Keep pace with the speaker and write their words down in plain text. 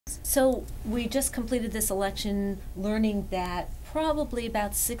So we just completed this election learning that probably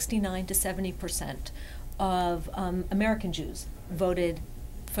about 69 to 70% of American Jews voted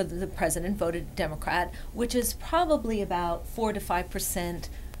for the president, voted Democrat, which is probably about 4 to 5%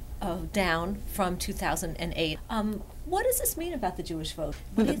 down from 2008. What does this mean about the Jewish vote?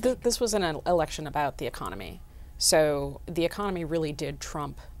 This was an election about the economy. So the economy really did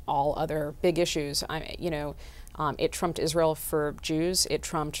trump all other big issues. It trumped Israel for Jews. It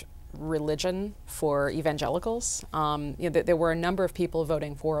trumped religion for evangelicals. There were a number of people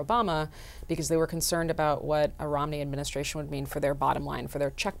voting for Obama because they were concerned about what a Romney administration would mean for their bottom line, for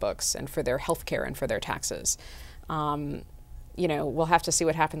their checkbooks, and for their health care and for their taxes. We'll have to see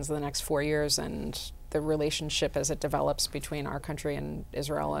what happens in the next 4 years and the relationship as it develops between our country and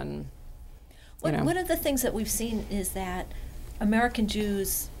Israel. And one of the things that we've seen is that American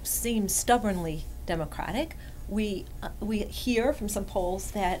Jews seem stubbornly democratic. We hear from some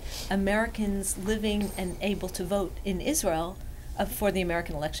polls that Americans living and able to vote in Israel for the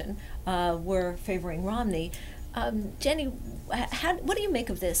American election were favoring Romney. Jenny, what do you make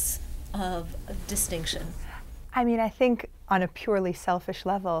of this distinction? I mean, I think on a purely selfish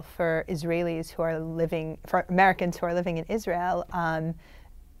level, for Israelis who are living, for Americans who are living in Israel,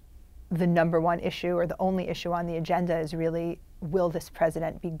 the number one issue or the only issue on the agenda is really, will this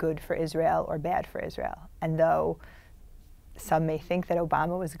president be good for Israel or bad for Israel? And though some may think that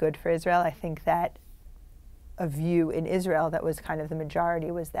Obama was good for Israel, I think that a view in Israel that was kind of the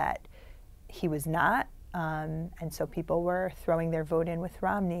majority was that he was not. And so people were throwing their vote in with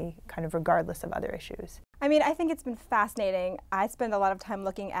Romney, kind of regardless of other issues. I mean, I think it's been fascinating. I spend a lot of time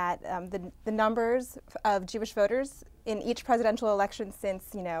looking at the numbers of Jewish voters in each presidential election since,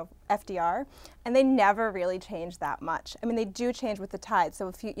 FDR, and they never really changed that much. I mean, they do change with the tide. So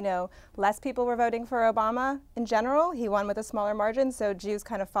if less people were voting for Obama in general, he won with a smaller margin, so Jews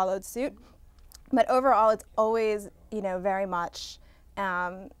kind of followed suit. But overall, it's always, very much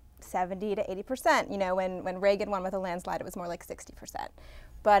 70 to 80%. When Reagan won with a landslide, it was more like 60%.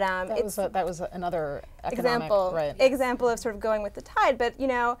 But that was another example of sort of going with the tide. But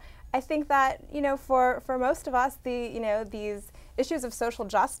I think that for most of us, these issues of social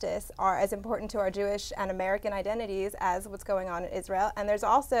justice are as important to our Jewish and American identities as what's going on in Israel. And there's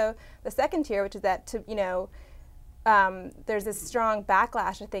also the second tier, which is that there's this strong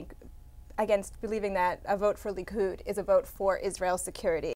backlash, I think, against believing that a vote for Likud is a vote for Israel's security.